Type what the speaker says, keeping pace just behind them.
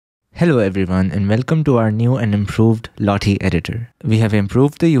Hello everyone and welcome to our new and improved Lottie Editor. We have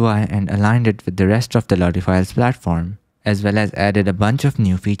improved the UI and aligned it with the rest of the LottieFiles platform, as well as added a bunch of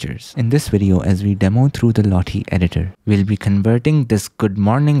new features. In this video, as we demo through the Lottie Editor, we'll be converting this good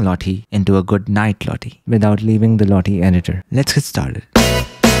morning Lottie into a good night Lottie without leaving the Lottie Editor. Let's get started.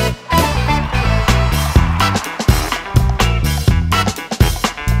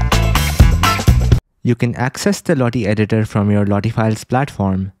 You can access the Lottie Editor from your LottieFiles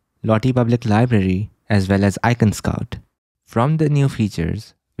platform, Lottie Public Library, as well as IconScout. From the new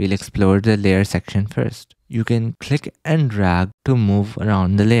features, we'll explore the layer section first. You can click and drag to move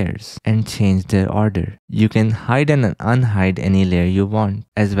around the layers and change their order. You can hide and unhide any layer you want,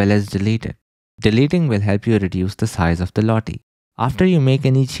 as well as delete it. Deleting will help you reduce the size of the Lottie. After you make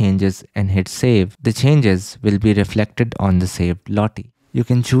any changes and hit save, the changes will be reflected on the saved Lottie. You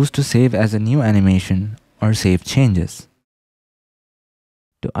can choose to save as a new animation or save changes.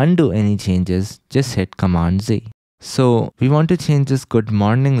 To undo any changes, just hit Command Z. So we want to change this good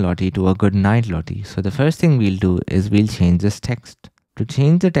morning Lottie to a good night Lottie. So the first thing we'll do is we'll change this text. To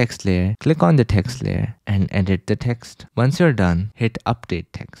change the text layer, click on the text layer and edit the text. Once you're done, hit Update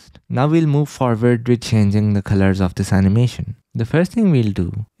Text. Now we'll move forward with changing the colors of this animation. The first thing we'll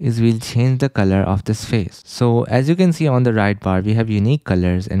do is we'll change the color of this face. So as you can see on the right bar, we have unique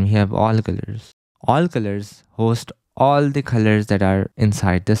colors and we have all colors. All colors host all the colors that are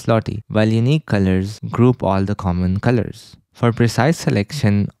inside this Lottie, while unique colors group all the common colors. For precise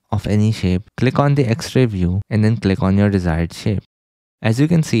selection of any shape, click on the X-ray view and then click on your desired shape. As you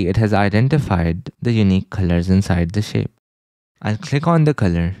can see, it has identified the unique colors inside the shape. I'll click on the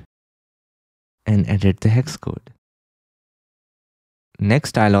color and edit the hex code.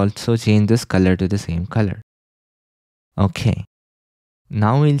 Next, I'll also change this color to the same color. Okay.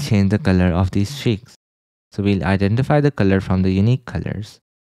 Now we'll change the color of these streaks. So we'll identify the color from the unique colors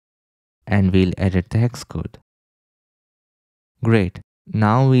and we'll edit the hex code. Great.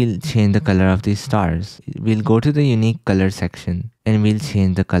 Now we'll change the color of these stars. We'll go to the unique color section and we'll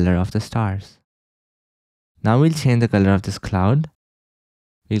change the color of the stars. Now we'll change the color of this cloud.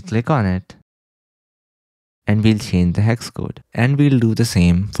 We'll click on it and we'll change the hex code. And we'll do the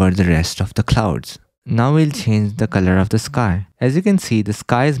same for the rest of the clouds. Now we'll change the color of the sky. As you can see, the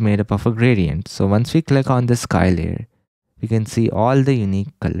sky is made up of a gradient. So once we click on the sky layer, we can see all the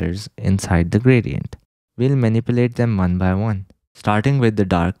unique colors inside the gradient. We'll manipulate them one by one, starting with the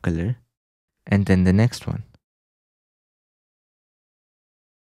dark color and then the next one.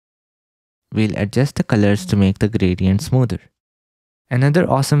 We'll adjust the colors to make the gradient smoother. Another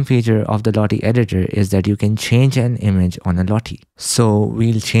awesome feature of the Lottie Editor is that you can change an image on a Lottie. So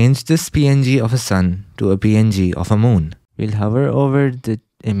we'll change this PNG of a sun to a PNG of a moon. We'll hover over the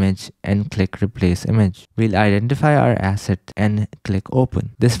image and click Replace Image. We'll identify our asset and click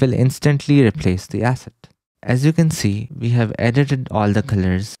Open. This will instantly replace the asset. As you can see, we have edited all the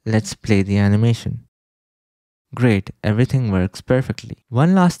colors. Let's play the animation. Great, everything works perfectly.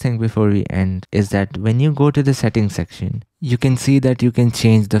 One last thing before we end is that when you go to the settings section, you can see that you can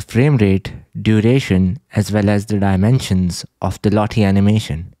change the frame rate, duration, as well as the dimensions of the Lottie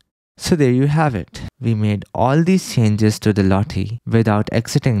animation. So there you have it. We made all these changes to the Lottie without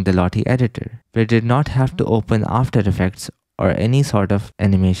exiting the Lottie Editor. We did not have to open After Effects or any sort of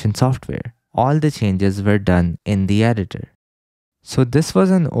animation software. All the changes were done in the editor. So this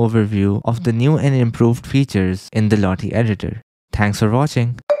was an overview of the new and improved features in the Lottie Editor. Thanks for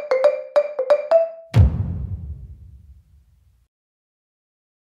watching.